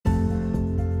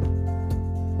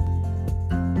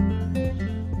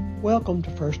Welcome to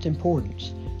First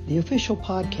Importance, the official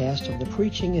podcast of the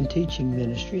preaching and teaching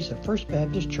ministries of First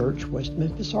Baptist Church, West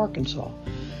Memphis, Arkansas.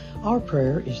 Our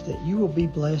prayer is that you will be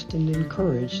blessed and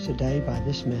encouraged today by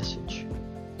this message.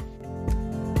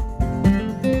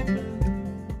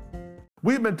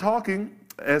 We've been talking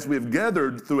as we've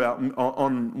gathered throughout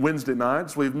on Wednesday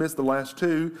nights. We've missed the last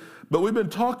two, but we've been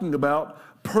talking about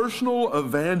personal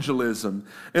evangelism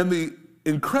and the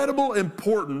incredible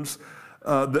importance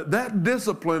that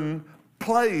discipline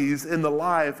plays in the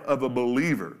life of a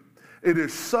believer. It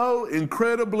is so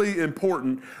incredibly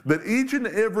important that each and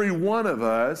every one of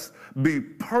us be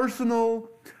personal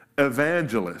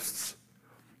evangelists.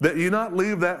 That you not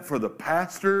leave that for the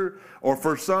pastor or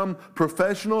for some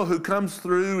professional who comes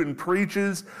through and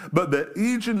preaches, but that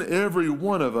each and every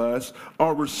one of us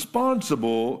are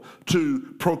responsible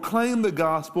to proclaim the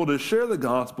gospel, to share the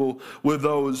gospel with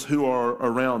those who are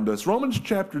around us. Romans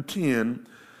chapter 10,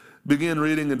 begin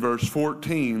reading in verse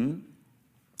 14.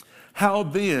 How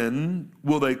then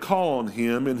will they call on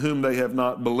him in whom they have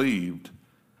not believed?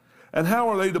 And how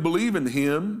are they to believe in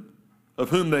him of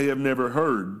whom they have never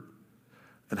heard?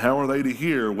 And how are they to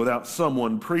hear without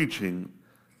someone preaching?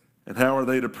 And how are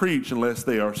they to preach unless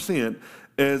they are sent?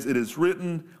 As it is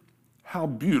written, how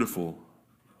beautiful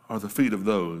are the feet of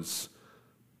those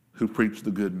who preach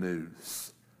the good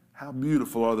news. How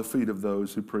beautiful are the feet of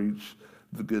those who preach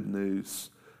the good news.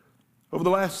 Over the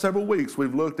last several weeks,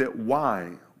 we've looked at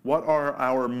why. What are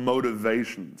our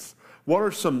motivations? What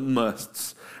are some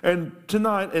musts? And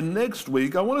tonight and next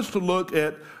week, I want us to look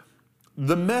at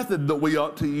the method that we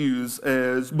ought to use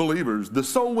as believers, the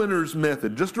soul winners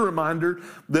method. Just a reminder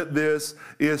that this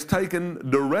is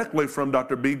taken directly from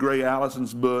Dr. B. Gray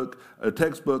Allison's book, a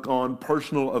textbook on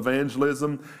personal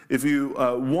evangelism. If you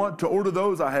want to order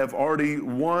those, I have already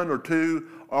one or two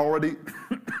already,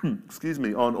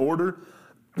 on order.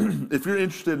 If you're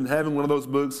interested in having one of those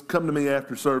books, come to me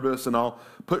after service and I'll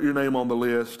put your name on the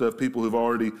list of people who've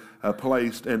already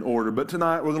placed an order. But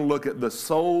tonight we're going to look at the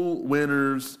soul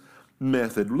winners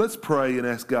method. Let's pray and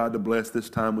ask God to bless this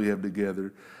time we have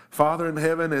together. Father in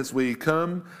heaven, as we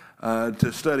come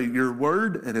to study your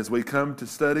word and as we come to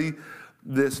study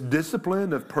this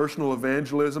discipline of personal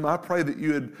evangelism, I pray that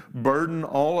you would burden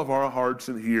all of our hearts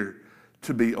in here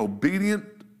to be obedient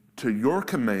to your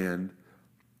command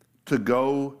to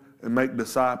go and make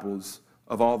disciples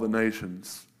of all the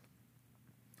nations.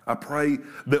 I pray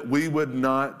that we would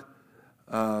not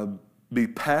be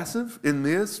passive in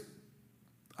this.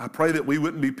 I pray that we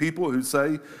wouldn't be people who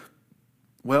say,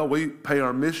 well, we pay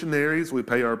our missionaries, we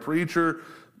pay our preacher,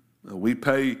 we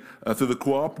pay through the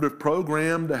cooperative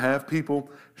program to have people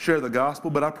share the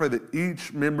gospel. But I pray that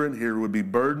each member in here would be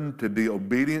burdened to be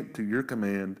obedient to your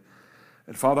command.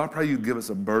 And Father, I pray you'd give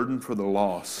us a burden for the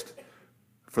lost,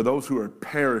 for those who are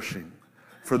perishing,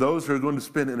 for those who are going to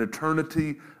spend an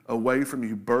eternity away from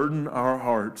you. Burden our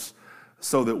hearts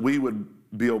so that we would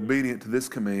be obedient to this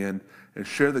command and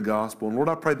share the gospel. And Lord,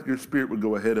 I pray that your Spirit would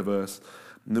go ahead of us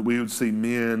and that we would see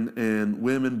men and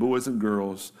women, boys and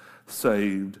girls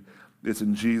saved. It's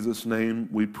in Jesus' name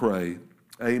we pray.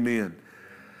 Amen.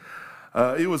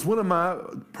 It was one of my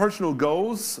personal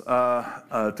goals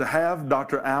to have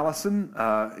Dr. Allison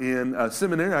in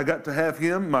seminary. I got to have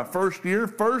him my first year,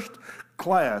 first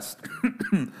class.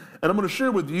 And I'm going to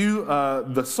share with you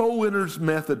the soul winners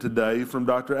method today from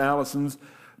Dr. Allison's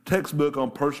textbook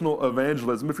on personal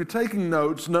evangelism. If you're taking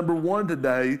notes, number one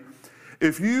today,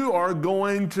 if you are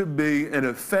going to be an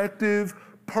effective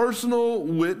personal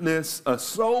witness, a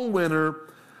soul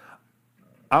winner,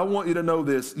 I want you to know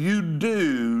this. You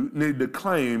do need to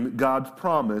claim God's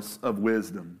promise of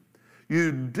wisdom.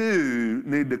 You do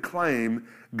need to claim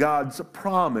God's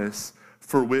promise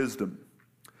for wisdom.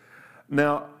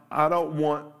 Now, I don't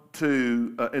want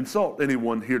to insult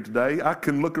anyone here today. I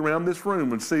can look around this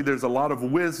room and see there's a lot of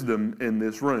wisdom in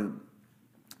this room.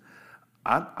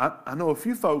 I know a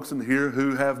few folks in here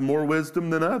who have more wisdom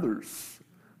than others.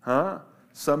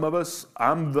 Some of us,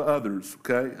 I'm the others,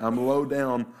 okay? I'm low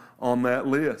down on that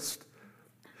list.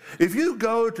 If you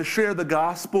go to share the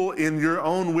gospel in your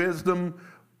own wisdom,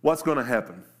 what's going to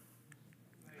happen?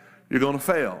 You're going to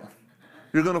fail.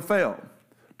 You're going to fail.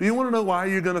 Do you want to know why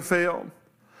you're going to fail?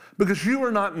 Because you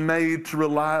are not made to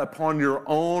rely upon your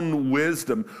own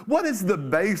wisdom. What is the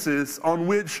basis on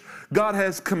which God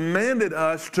has commanded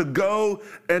us to go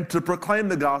and to proclaim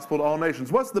the gospel to all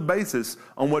nations? What's the basis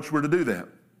on which we're to do that?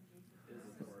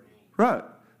 Right.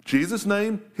 Jesus'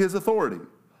 name, his authority.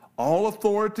 All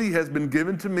authority has been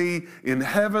given to me in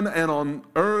heaven and on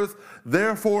earth.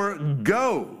 Therefore,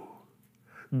 go.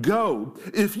 go.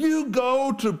 If you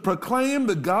go to proclaim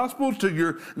the gospel to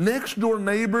your next door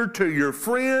neighbor, to your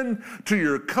friend, to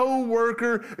your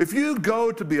co-worker, if you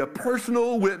go to be a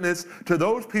personal witness to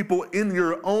those people in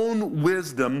your own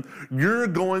wisdom, you're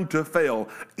going to fail.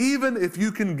 Even if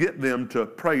you can get them to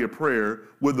pray a prayer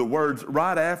with the words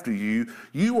right after you,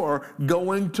 you are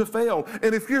going to fail.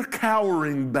 And if you're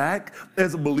cowering back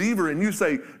as a believer and you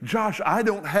say, Josh, I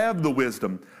don't have the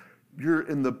wisdom, you're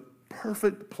in the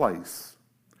perfect place.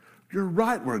 You're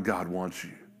right where God wants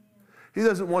you. He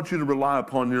doesn't want you to rely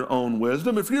upon your own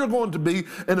wisdom. If you're going to be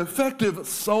an effective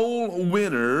soul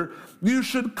winner, you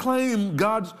should claim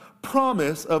God's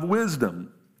promise of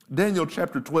wisdom. Daniel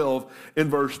chapter 12 in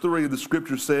verse 3, the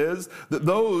scripture says that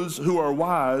those who are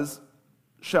wise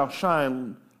shall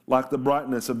shine like the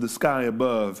brightness of the sky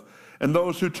above, and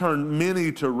those who turn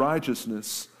many to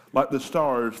righteousness like the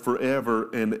stars forever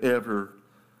and ever.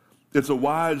 It's a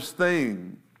wise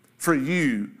thing for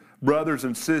you, brothers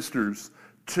and sisters,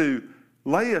 to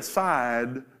lay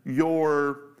aside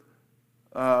your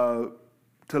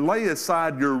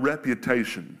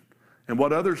reputation and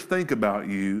what others think about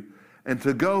you, and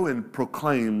to go and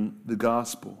proclaim the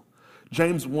gospel.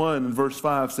 James 1 verse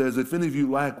 5 says, if any of you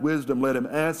lack wisdom, let him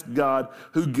ask God,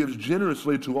 who gives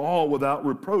generously to all without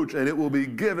reproach, and it will be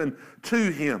given to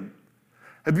him.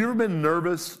 Have you ever been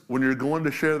nervous when you're going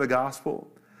to share the gospel?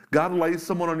 God lays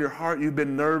someone on your heart, you've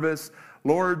been nervous.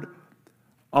 Lord,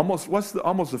 what's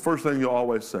the first thing you'll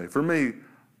always say? For me,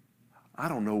 I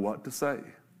don't know what to say.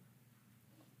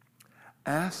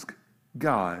 Ask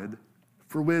God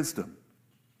for wisdom.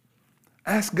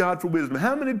 Ask God for wisdom.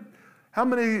 How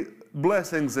many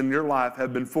blessings in your life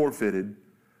have been forfeited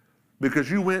because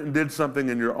you went and did something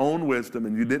in your own wisdom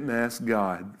and you didn't ask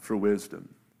God for wisdom?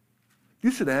 You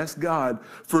should ask God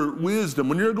for wisdom.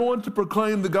 When you're going to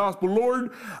proclaim the gospel,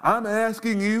 Lord, I'm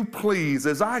asking you, please,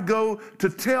 as I go to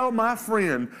tell my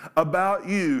friend about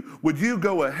you, would you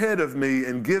go ahead of me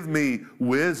and give me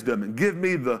wisdom and give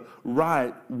me the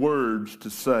right words to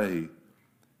say?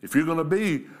 If you're going to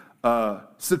be a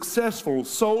successful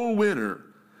soul winner,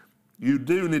 you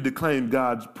do need to claim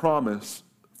God's promise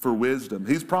for wisdom.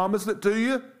 He's promised it to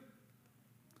you.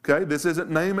 Okay, this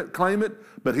isn't name it, claim it,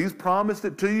 but he's promised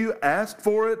it to you. Ask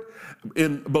for it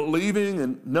in believing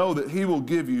and know that he will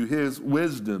give you his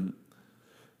wisdom.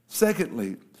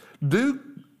 Secondly, do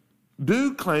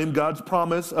claim God's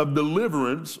promise of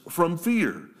deliverance from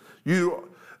fear.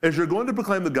 As you're going to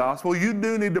proclaim the gospel, you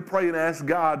do need to pray and ask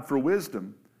God for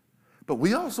wisdom. But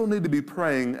we also need to be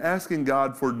praying, asking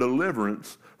God for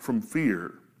deliverance from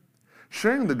fear.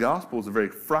 Sharing the gospel is a very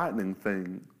frightening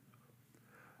thing.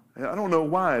 I don't know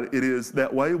why it is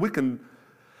that way. We can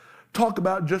talk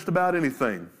about just about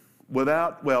anything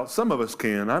some of us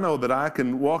can. I know that I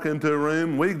can walk into a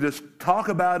room, we just talk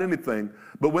about anything.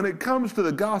 But when it comes to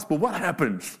the gospel, what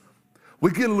happens?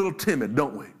 We get a little timid,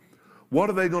 don't we? What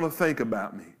are they going to think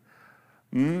about me?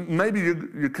 Maybe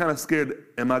you're kind of scared,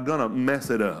 am I going to mess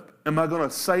it up? Am I going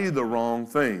to say the wrong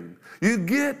thing? You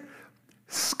get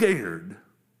scared.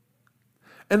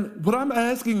 And what I'm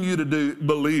asking you to do,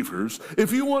 believers,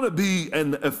 if you want to be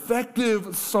an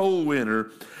effective soul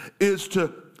winner, is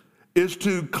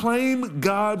to claim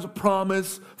God's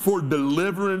promise for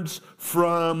deliverance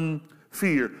from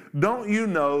fear. Don't you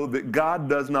know that God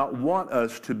does not want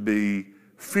us to be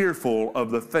fearful of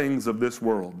the things of this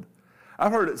world?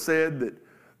 I've heard it said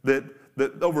that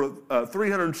over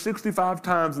 365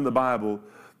 times in the Bible,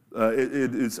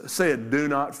 it is said, do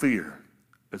not fear.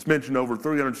 It's mentioned over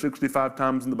 365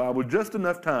 times in the Bible, just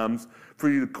enough times for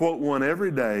you to quote one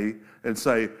every day and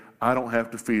say, I don't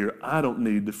have to fear. I don't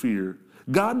need to fear.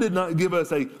 God did not give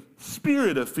us a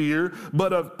spirit of fear,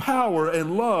 but of power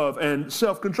and love and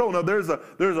self-control. Now, there's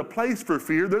a place for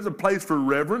fear. There's a place for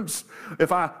reverence.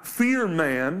 If I fear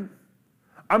man,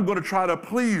 I'm going to try to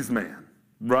please man,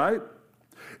 right?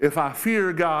 If I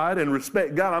fear God and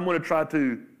respect God, I'm going to try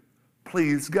to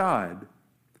please God.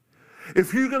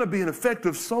 If you're going to be an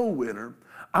effective soul winner,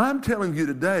 I'm telling you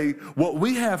today, what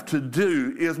we have to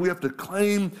do is we have to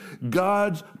claim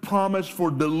God's promise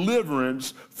for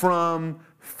deliverance from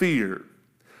fear.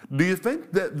 Do you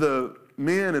think that the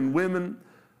men and women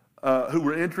who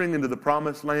were entering into the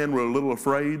promised land were a little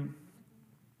afraid?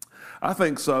 I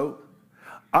think so.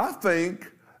 I think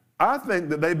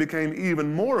that they became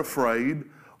even more afraid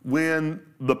when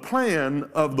the plan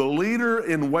of the leader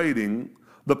in waiting,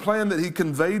 the plan that he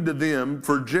conveyed to them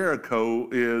for Jericho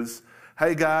is,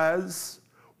 hey guys,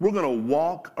 we're going to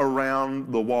walk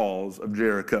around the walls of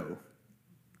Jericho.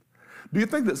 Do you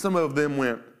think that some of them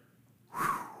went,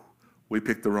 we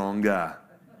picked the wrong guy?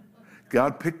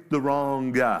 God picked the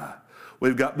wrong guy.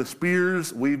 We've got the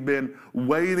spears. We've been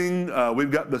waiting.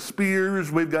 We've got the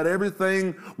spears. We've got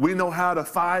everything. We know how to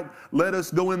fight. Let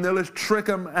us go in there. Let's trick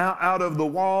them out of the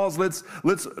walls. Let's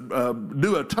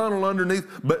do a tunnel underneath.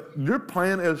 But your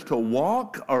plan is to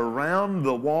walk around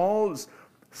the walls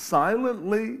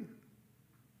silently.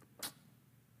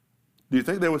 Do you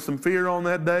think there was some fear on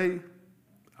that day?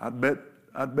 I'd bet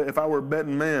if I were a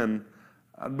betting man,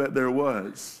 I'd bet there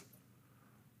was.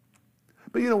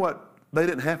 But you know what? They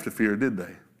didn't have to fear, did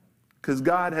they? Because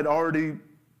God had already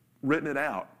written it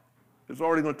out. It's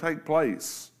already going to take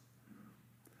place.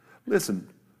 Listen,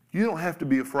 you don't have to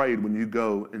be afraid when you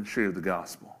go and share the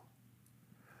gospel.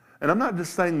 And I'm not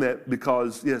just saying that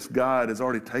because, yes, God has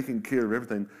already taken care of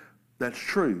everything. That's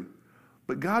true.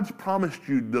 But God's promised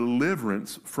you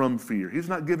deliverance from fear. He's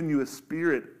not giving you a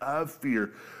spirit of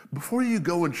fear. Before you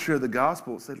go and share the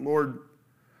gospel, say, Lord,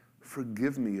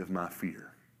 forgive me of my fear.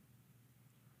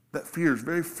 That fear is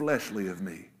very fleshly of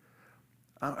me.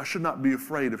 I should not be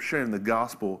afraid of sharing the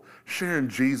gospel, sharing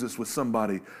Jesus with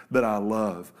somebody that I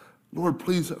love. Lord,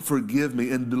 please forgive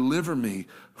me and deliver me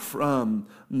from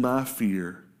my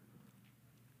fear.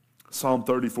 Psalm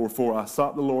 34:4, I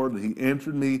sought the Lord, and he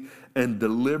answered me and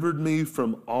delivered me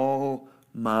from all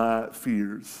my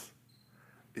fears.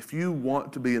 If you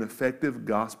want to be an effective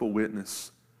gospel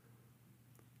witness,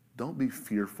 don't be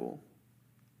fearful.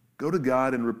 Go to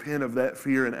God and repent of that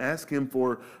fear and ask him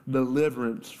for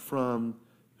deliverance from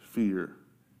fear.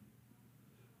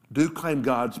 Do claim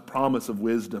God's promise of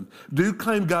wisdom. Do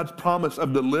claim God's promise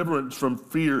of deliverance from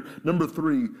fear. Number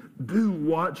 3, do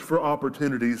watch for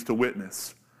opportunities to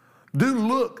witness. Be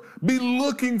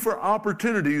looking for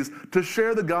opportunities to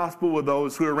share the gospel with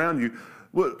those who are around you.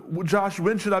 Well, Josh,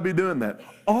 when should I be doing that?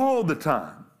 All the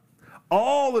time.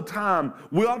 All the time,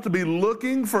 we ought to be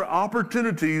looking for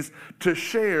opportunities to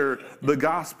share the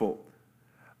gospel.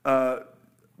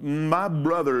 My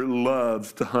brother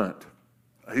loves to hunt.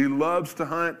 He loves to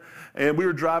hunt, and we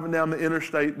were driving down the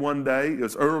interstate one day. It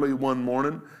was early one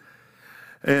morning,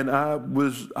 and I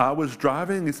was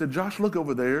driving. He said, Josh, look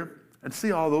over there and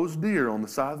see all those deer on the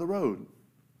side of the road.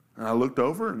 And I looked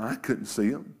over, and I couldn't see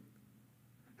them.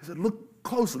 He said, look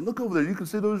closer, look over there. You can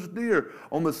see those deer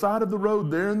on the side of the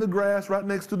road there in the grass right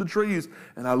next to the trees.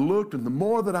 And I looked, and the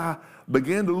more that I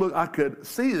began to look, I could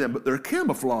see them, but they're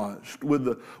camouflaged with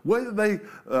the way that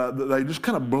they just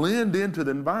kind of blend into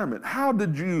the environment. How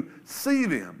did you see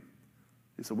them?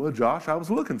 He said, well, Josh, I was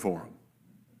looking for them.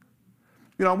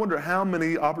 You know, I wonder how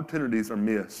many opportunities are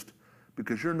missed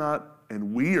because you're not,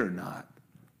 and we are not,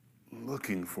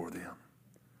 looking for them.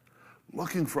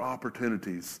 Looking for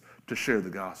opportunities to share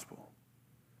the gospel.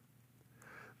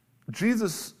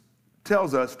 Jesus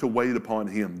tells us to wait upon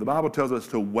him. The Bible tells us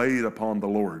to wait upon the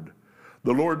Lord.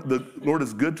 The Lord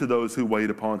is good to those who wait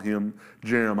upon him,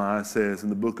 Jeremiah says in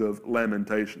the book of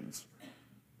Lamentations.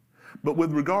 But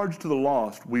with regards to the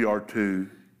lost, we are to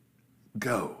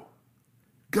go.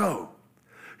 Go.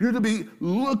 You're to be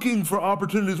looking for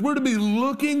opportunities. We're to be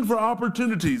looking for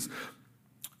opportunities.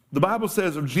 The Bible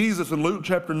says of Jesus in Luke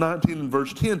chapter 19 and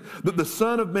verse 10 that the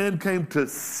Son of Man came to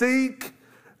seek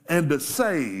and to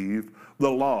save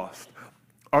the lost.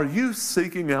 Are you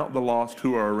seeking out the lost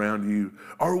who are around you?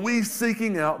 Are we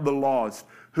seeking out the lost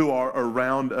who are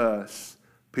around us?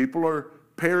 People are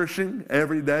perishing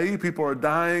every day. People are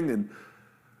dying and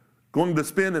going to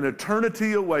spend an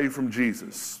eternity away from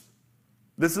Jesus.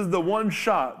 This is the one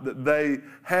shot that they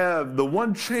have, the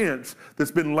one chance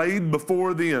that's been laid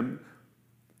before them.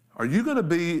 Are you going to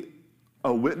be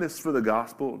a witness for the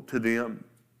gospel to them?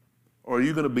 Or are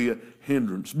you going to be a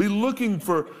hindrance? Be looking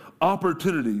for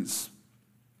opportunities.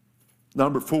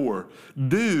 Number 4,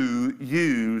 do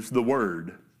use the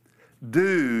word.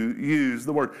 Do use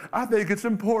the word. I think it's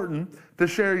important to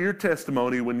share your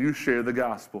testimony when you share the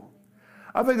gospel.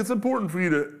 I think it's important for you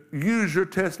to use your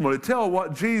testimony. Tell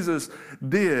what Jesus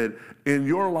did in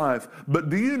your life. But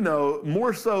do you know,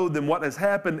 more so than what has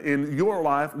happened in your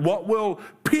life, what will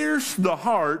pierce the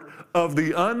heart of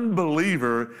the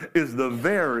unbeliever is the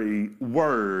very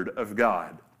Word of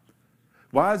God.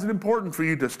 Why is it important for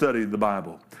you to study the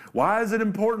Bible? Why is it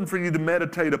important for you to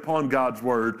meditate upon God's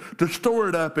Word, to store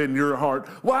it up in your heart?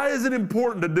 Why is it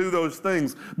important to do those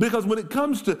things? Because when it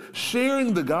comes to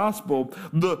sharing the gospel,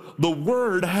 the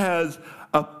Word has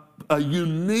a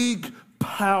unique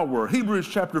power. Hebrews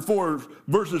chapter 4,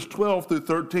 verses 12 through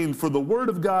 13, for the Word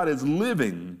of God is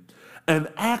living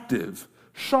and active,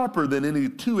 sharper than any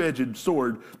two-edged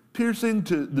sword, piercing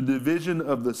to the division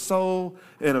of the soul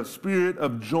and of spirit,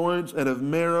 of joints and of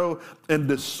marrow, and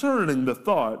discerning the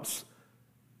thoughts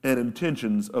and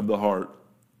intentions of the heart.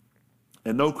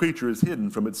 And no creature is hidden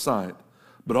from its sight,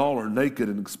 but all are naked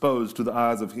and exposed to the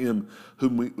eyes of him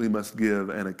whom we must give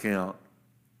an account.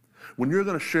 When you're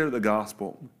going to share the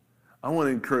gospel, I want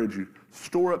to encourage you,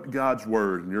 store up God's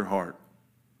word in your heart.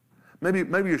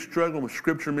 Maybe you're struggling with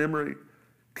scripture memory.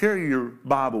 Carry your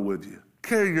Bible with you.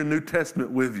 Carry your New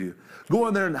Testament with you. Go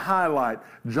in there and highlight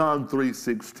John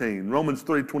 3:16, Romans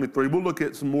 3:23. We'll look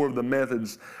at some more of the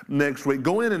methods next week.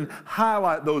 Go in and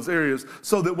highlight those areas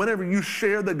so that whenever you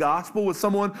share the gospel with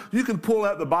someone, you can pull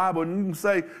out the Bible and you can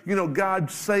say,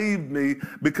 God saved me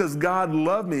because God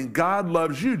loved me. God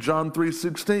loves you, John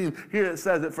 3:16. Here it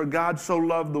says that for God so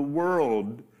loved the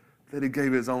world that he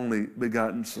gave his only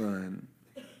begotten Son.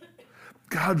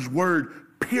 God's word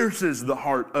pierces the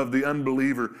heart of the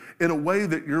unbeliever in a way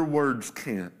that your words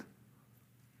can't.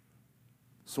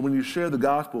 So when you share the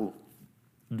gospel,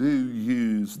 do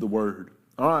use the word.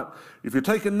 All right, if you're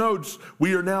taking notes,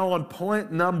 we are now on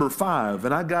point number 5.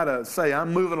 And I got to say,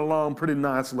 I'm moving along pretty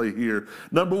nicely here.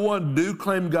 Number 1, do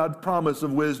claim God's promise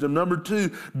of wisdom. Number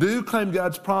 2, do claim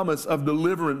God's promise of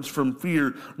deliverance from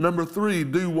fear. Number 3,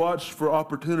 do watch for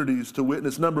opportunities to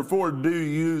witness. Number 4, do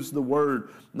use the word.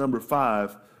 Number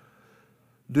 5,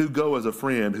 do go as a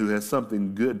friend who has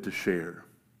something good to share.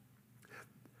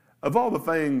 Of all the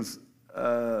things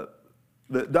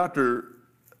that Dr.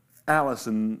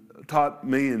 Allison taught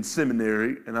me in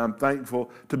seminary, and I'm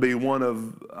thankful to be one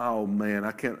of,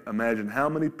 I can't imagine how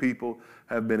many people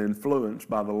have been influenced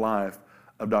by the life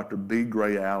of Dr. B.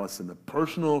 Gray Allison, a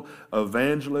personal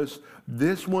evangelist.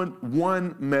 This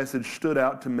one message stood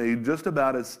out to me just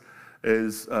about as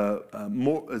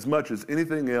much as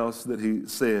anything else that he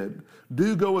said.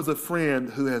 Do go as a friend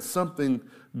who has something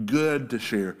good to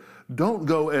share. Don't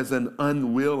go as an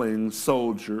unwilling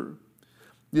soldier.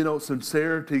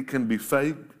 Sincerity can be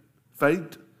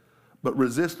faked, but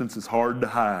resistance is hard to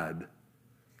hide.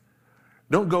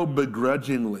 Don't go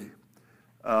begrudgingly.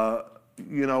 Bo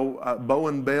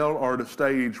and Belle are at a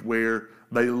stage where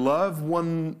they love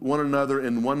one another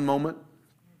in one moment,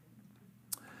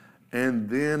 and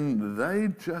then they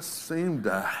just seem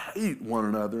to hate one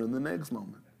another in the next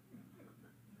moment.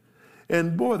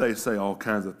 And boy, they say all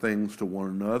kinds of things to one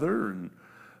another,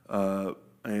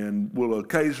 and will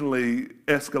occasionally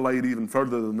escalate even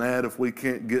further than that if we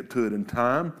can't get to it in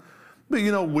time. But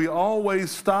we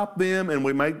always stop them and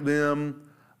we make them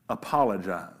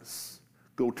apologize.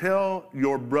 Go tell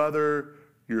your brother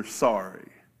you're sorry.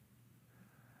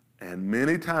 And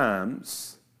many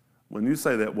times when you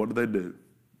say that, what do?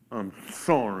 I'm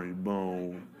sorry,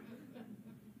 Bo.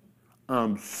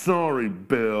 I'm sorry,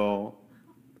 Bill.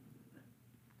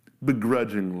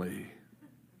 Begrudgingly,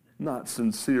 not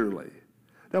sincerely.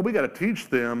 Now, we got to teach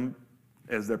them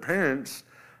as their parents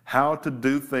how to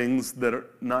do things that are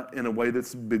not in a way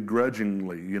that's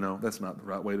begrudgingly. That's not the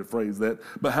right way to phrase that.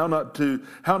 But how not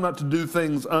to do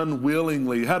things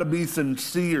unwillingly, how to be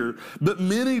sincere. But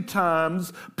many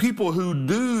times, people who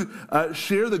do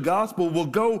share the gospel will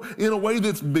go in a way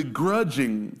that's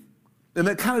begrudging. And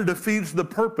that kind of defeats the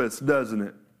purpose, doesn't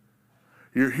it?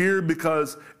 You're here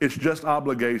because it's just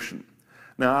obligation.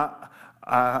 Now,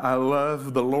 I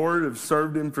love the Lord. I've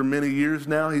served him for many years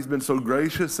now. He's been so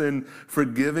gracious and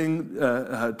forgiving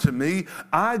to me.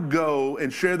 I go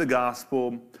and share the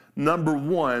gospel, number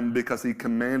 1, because he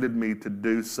commanded me to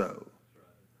do so.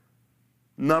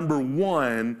 Number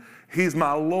 1, he's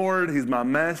my Lord, he's my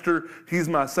master, he's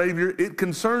my Savior. It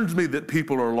concerns me that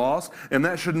people are lost, and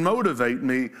that should motivate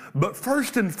me. But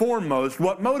first and foremost,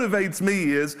 what motivates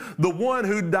me is the one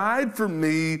who died for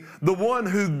me, the one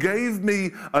who gave me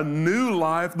a new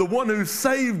life, the one who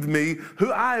saved me,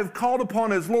 who I have called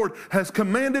upon as Lord, has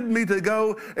commanded me to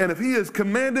go. And if he has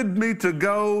commanded me to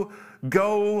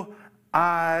go,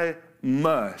 I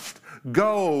must.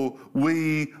 Go,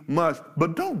 we must.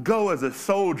 But don't go as a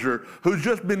soldier who's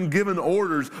just been given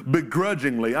orders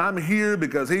begrudgingly. I'm here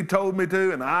because he told me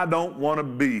to, and I don't want to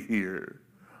be here.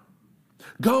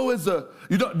 Don't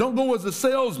go as a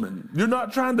salesman. You're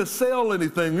not trying to sell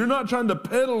anything. You're not trying to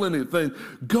peddle anything.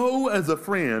 Go as a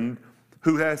friend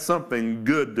who has something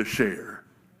good to share.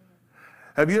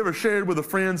 Have you ever shared with a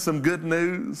friend some good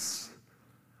news?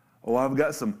 Oh, I've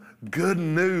got some good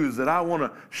news that I want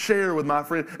to share with my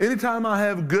friend. Anytime I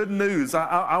have good news,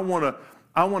 I want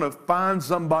to find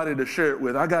somebody to share it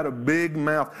with. I got a big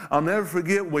mouth. I'll never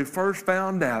forget when we first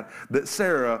found out that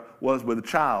Sarah was with a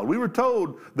child. We were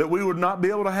told that we would not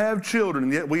be able to have children,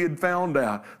 and yet we had found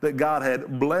out that God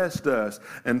had blessed us.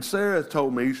 And Sarah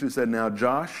told me, she said, "Now,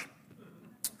 Josh,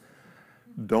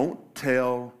 don't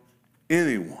tell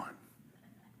anyone.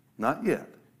 Not yet.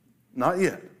 Not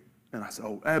yet." And I said,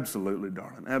 "Oh, absolutely,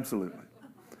 darling, absolutely."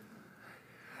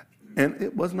 And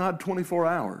it was not 24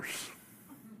 hours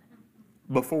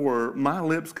before my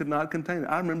lips could not contain it.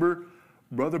 I remember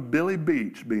Brother Billy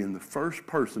Beach being the first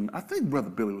person. I think Brother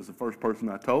Billy was the first person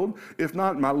I told. If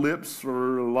not, my lips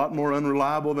were a lot more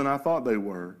unreliable than I thought they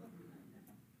were.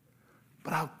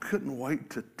 But I couldn't wait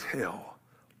to tell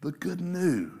the good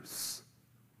news.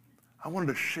 I wanted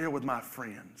to share with my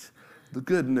friends the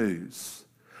good news.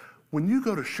 When you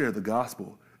go to share the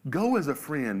gospel, go as a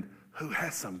friend who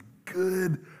has some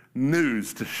good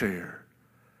news to share.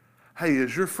 Hey,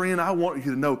 as your friend, I want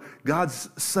you to know God's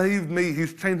saved me.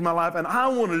 He's changed my life. And I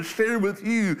want to share with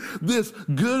you this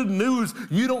good news.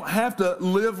 You don't have to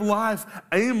live life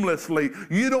aimlessly.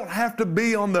 You don't have to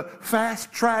be on the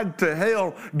fast track to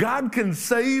hell. God can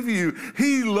save you.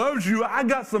 He loves you. I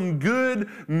got some good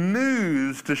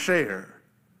news to share.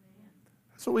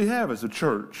 That's what we have as a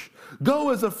church.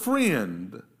 Go as a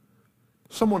friend,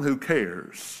 someone who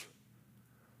cares.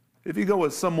 If you go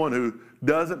as someone who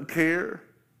doesn't care,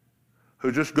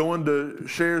 who's just going to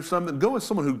share something, go as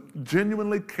someone who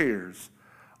genuinely cares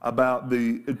about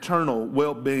the eternal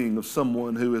well-being of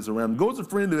someone who is around. Go as a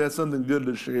friend who has something good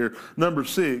to share. Number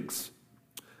 6,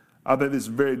 I think this is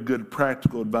very good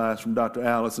practical advice from Dr.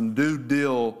 Allison. Do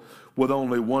deal with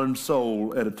only one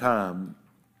soul at a time.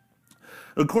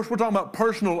 Of course, we're talking about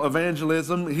personal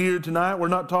evangelism here tonight. We're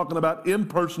not talking about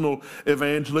impersonal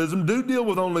evangelism. Do deal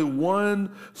with only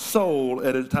one soul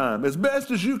at a time. As best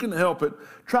as you can help it,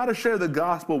 try to share the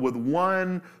gospel with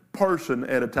one person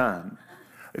at a time.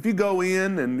 If you go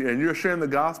in and you're sharing the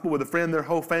gospel with a friend, their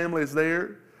whole family is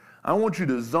there, I want you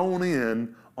to zone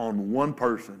in on one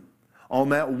person, on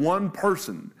that one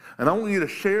person. And I want you to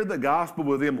share the gospel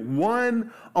with them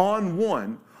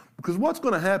one-on-one. Because what's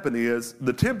going to happen is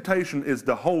the temptation is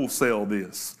to wholesale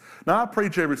this. Now, I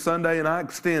preach every Sunday and I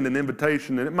extend an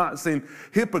invitation, and it might seem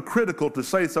hypocritical to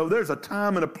say so. There's a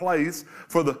time and a place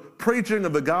for the preaching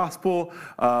of the gospel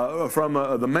from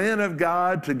the man of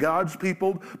God to God's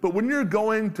people. But when you're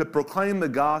going to proclaim the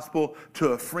gospel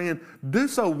to a friend, do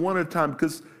so one at a time,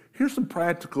 because here's some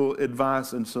practical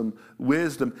advice and some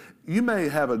wisdom. You may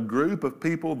have a group of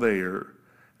people there,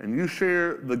 and you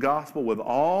share the gospel with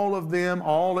all of them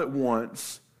all at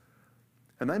once,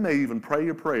 and they may even pray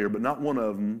your prayer, but not one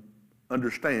of them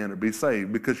understand or be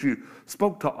saved because you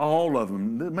spoke to all of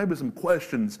them. There may be some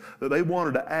questions that they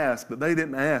wanted to ask that they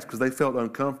didn't ask because they felt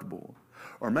uncomfortable.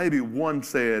 Or maybe one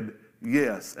said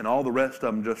yes, and all the rest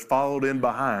of them just followed in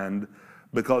behind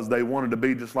because they wanted to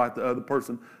be just like the other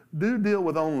person. Do deal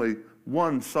with only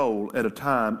one soul at a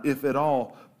time, if at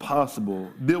all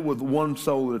possible. Deal with one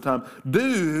soul at a time.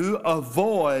 Do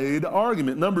avoid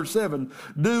argument. Number 7,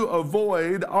 do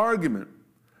avoid argument.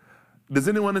 Does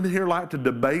anyone in here like to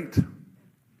debate?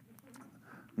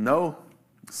 No?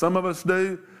 Some of us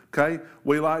do. Okay?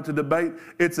 We like to debate.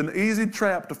 It's an easy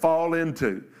trap to fall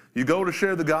into. You go to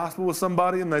share the gospel with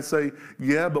somebody and they say,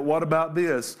 yeah, but what about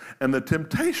this? And the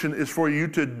temptation is for you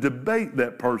to debate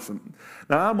that person.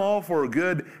 Now, I'm all for a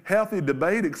good, healthy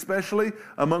debate, especially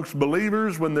amongst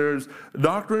believers when there's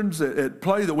doctrines at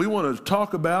play that we want to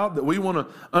talk about, that we want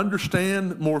to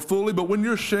understand more fully. But when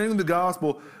you're sharing the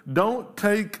gospel, don't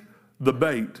take the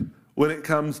bait when it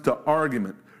comes to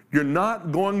argument. You're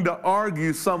not going to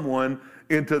argue someone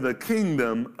into the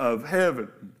kingdom of heaven.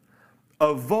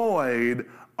 Avoid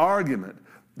argument.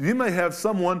 You may have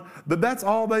someone that's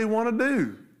all they want to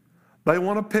do. They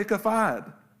want to pick a fight.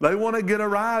 They want to get a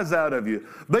rise out of you.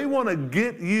 They want to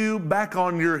get you back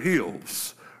on your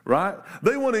heels, right?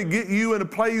 They want to get you in a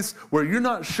place where you're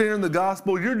not sharing the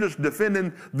gospel. You're just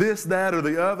defending this, that, or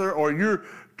the other, or you're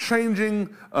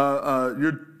changing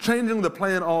the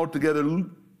plan altogether.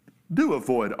 Do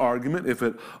avoid argument if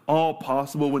at all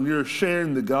possible. When you're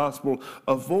sharing the gospel,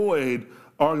 avoid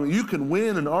argument. You can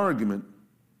win an argument,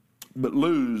 but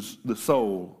lose the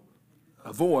soul.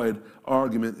 Avoid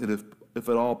argument if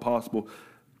at all possible.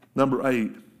 Number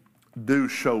 8, do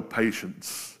show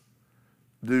patience.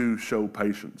 Do show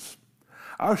patience.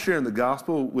 I was sharing the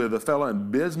gospel with a fellow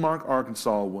in Bismarck,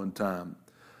 Arkansas one time.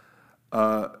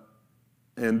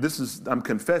 And I'm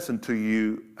confessing to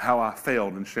you how I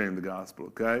failed in sharing the gospel,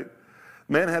 okay?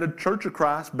 Man had a Church of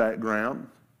Christ background,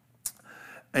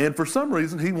 and for some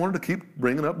reason he wanted to keep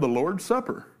bringing up the Lord's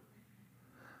Supper.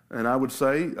 And I would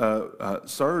say,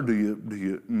 sir, do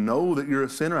you know that you're a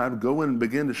sinner? I would go in and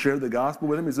begin to share the gospel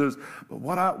with him. He says, but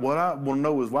what I want to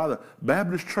know is why the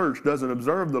Baptist church doesn't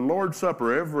observe the Lord's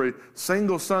Supper every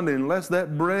single Sunday unless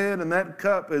that bread and that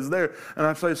cup is there. And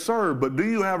I say, sir, but do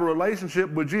you have a relationship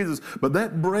with Jesus? But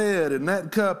that bread and that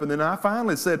cup. And then I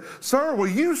finally said, sir, will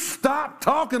you stop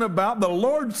talking about the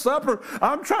Lord's Supper?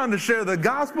 I'm trying to share the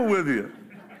gospel with you.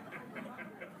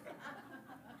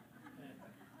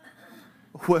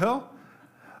 Well,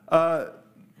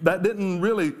 that didn't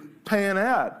really pan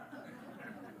out,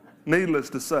 needless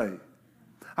to say.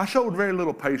 I showed very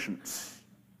little patience.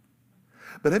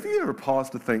 But have you ever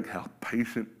paused to think how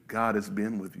patient God has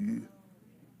been with you?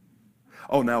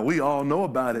 Oh, now we all know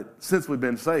about it since we've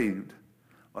been saved.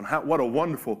 On what a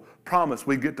wonderful promise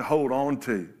we get to hold on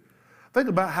to. Think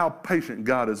about how patient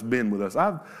God has been with us.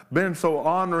 I've been so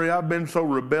ornery, I've been so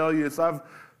rebellious, and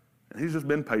he's just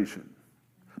been patient.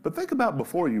 But think about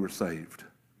before you were saved.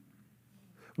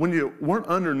 When you weren't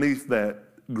underneath that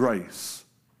grace,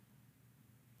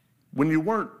 when you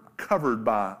weren't covered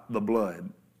by the blood,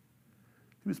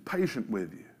 he was patient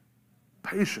with you.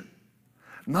 Patient.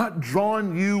 Not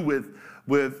drawing you with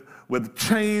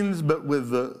chains, but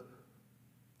with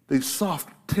these soft,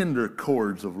 tender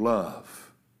cords of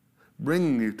love,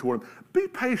 bringing you toward him. Be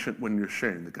patient when you're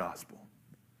sharing the gospel.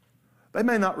 They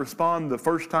may not respond the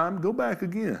first time. Go back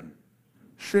again.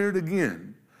 Share it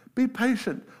again. Be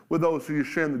patient with those who you're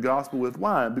sharing the gospel with.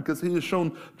 Why? Because he has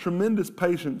shown tremendous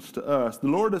patience to us. The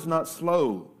Lord is not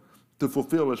slow to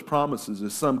fulfill his promises,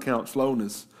 as some count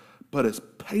slowness, but is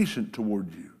patient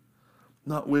toward you,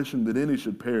 not wishing that any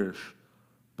should perish,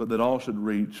 but that all should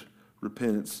reach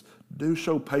repentance. Do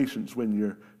show patience when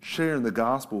you're sharing the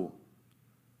gospel.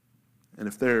 And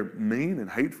if they're mean and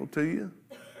hateful to you,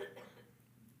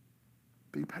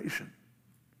 be patient.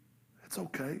 It's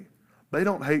okay. They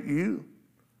don't hate you.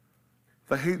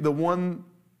 They hate the one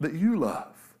that you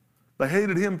love. They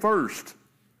hated him first.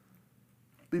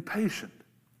 Be patient.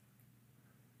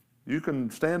 You can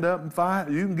stand up and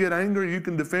fight. You can get angry. You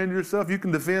can defend yourself. You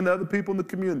can defend other people in the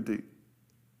community.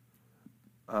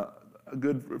 A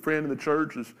good friend in the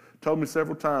church has told me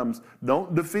several times,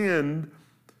 don't defend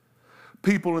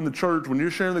people in the church when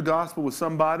you're sharing the gospel with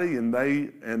somebody and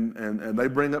they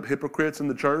bring up hypocrites in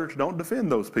the church. Don't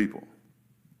defend those people.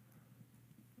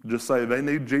 Just say they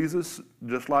need Jesus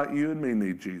just like you and me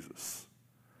need Jesus.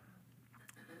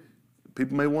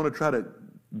 People may want to try to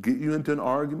get you into an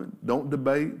argument. Don't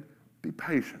debate. Be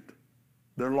patient.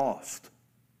 They're lost.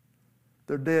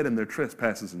 They're dead in their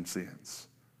trespasses and sins.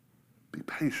 Be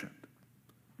patient.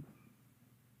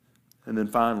 And then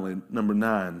finally, number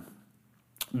 9,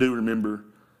 do remember,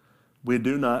 we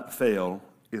do not fail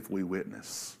if we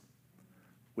witness.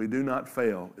 We do not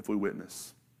fail if we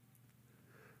witness.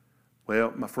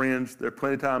 Well, my friends, there are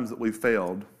plenty of times that we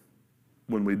failed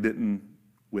when we didn't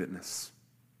witness,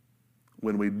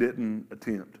 when we didn't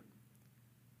attempt.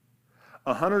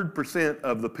 100%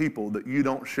 of the people that you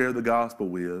don't share the gospel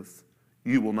with,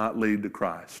 you will not lead to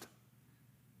Christ.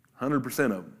 100% of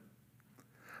them.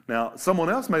 Now, someone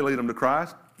else may lead them to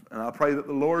Christ, and I pray that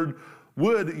the Lord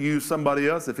would use somebody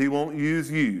else if he won't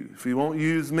use you. If he won't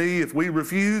use me, if we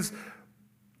refuse,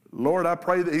 Lord, I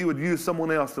pray that he would use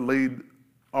someone else to lead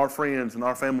our friends and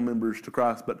our family members to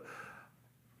Christ. But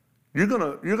you're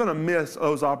gonna miss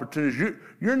those opportunities.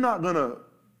 You're not gonna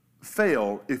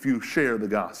fail if you share the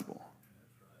gospel.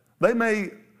 They may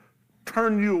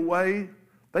turn you away.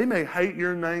 They may hate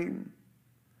your name,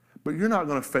 but you're not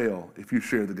going to fail if you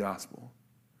share the gospel.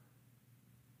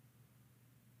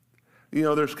 You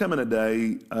know, there's coming a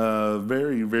day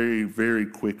very, very, very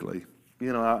quickly.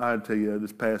 You know, I tell you,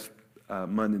 this past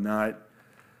Monday night,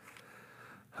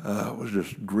 I was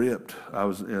just gripped. I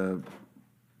was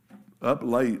up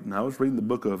late, and I was reading the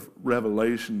book of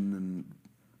Revelation, and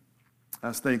I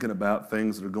was thinking about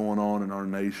things that are going on in our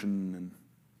nation, and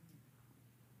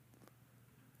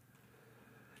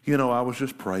you know, I was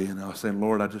just praying. I was saying,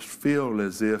 Lord, I just feel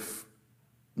as if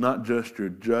not just your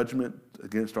judgment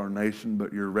against our nation,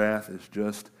 but your wrath is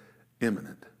just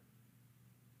imminent.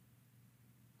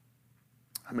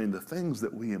 I mean, the things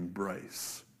that we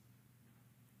embrace,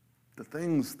 the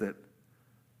things that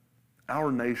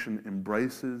our nation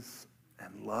embraces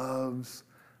and loves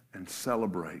and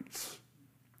celebrates,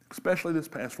 especially this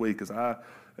past week as I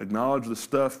acknowledged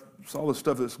saw the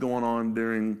stuff that's going on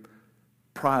during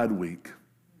Pride Week,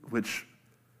 which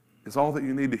is all that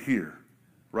you need to hear,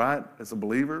 right? As a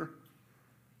believer,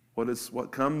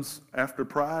 what comes after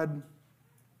pride?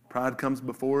 Pride comes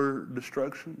before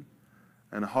destruction,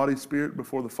 and a haughty spirit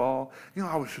before the fall. You know,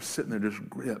 I was just sitting there just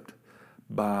gripped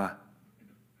by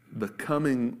the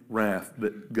coming wrath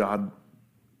that God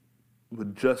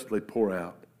would justly pour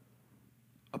out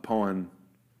upon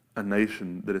a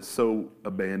nation that has so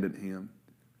abandoned him.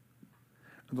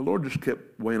 And the Lord just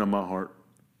kept weighing on my heart.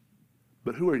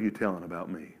 But who are you telling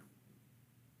about me?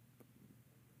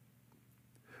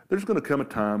 There's going to come a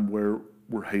time where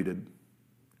we're hated.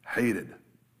 Hated.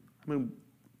 I mean,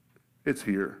 it's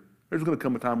here. There's going to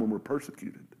come a time when we're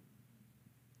persecuted.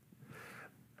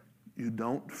 You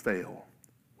don't fail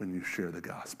when you share the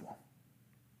gospel.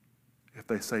 If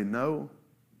they say no,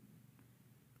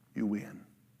 you win.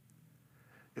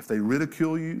 If they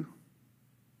ridicule you,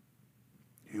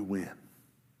 you win.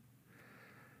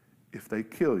 If they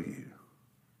kill you,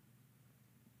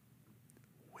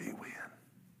 we win.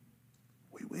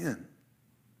 We win.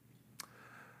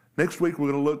 Next week,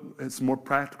 we're going to look at some more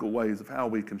practical ways of how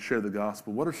we can share the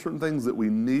gospel. What are certain things that we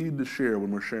need to share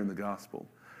when we're sharing the gospel?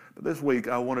 But this week,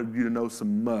 I wanted you to know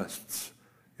some musts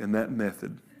in that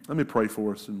method. Let me pray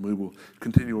for us, and we will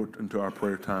continue into our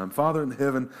prayer time. Father in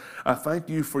heaven, I thank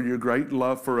you for your great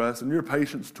love for us and your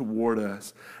patience toward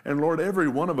us. And Lord, every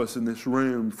one of us in this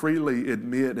room freely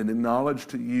admit and acknowledge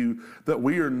to you that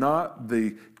we are not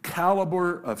the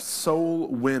caliber of soul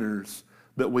winners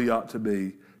that we ought to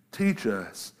be. Teach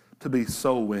us to be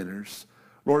soul winners.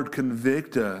 Lord,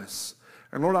 convict us.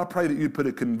 And Lord, I pray that you put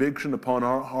a conviction upon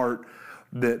our heart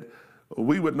that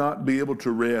we would not be able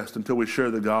to rest until we share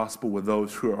the gospel with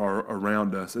those who are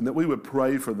around us, and that we would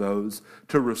pray for those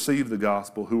to receive the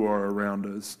gospel who are around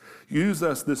us. Use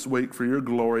us this week for your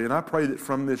glory, and I pray that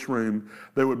from this room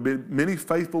there would be many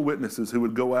faithful witnesses who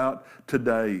would go out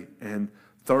today and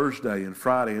Thursday and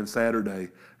Friday and Saturday,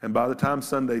 and by the time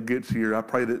Sunday gets here, I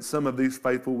pray that some of these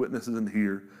faithful witnesses in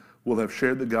here will have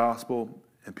shared the gospel,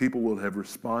 and people will have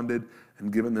responded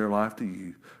and given their life to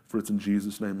you. For it's in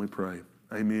Jesus' name we pray.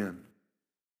 Amen.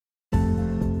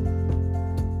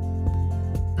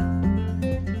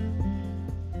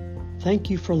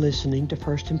 Thank you for listening to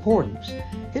First Importance.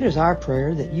 It is our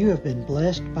prayer that you have been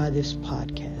blessed by this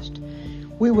podcast.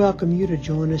 We welcome you to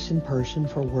join us in person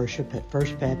for worship at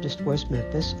First Baptist West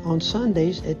Memphis on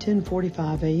Sundays at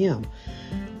 10:45 a.m.,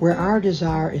 where our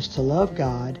desire is to love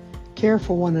God, care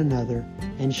for one another,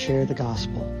 and share the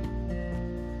gospel.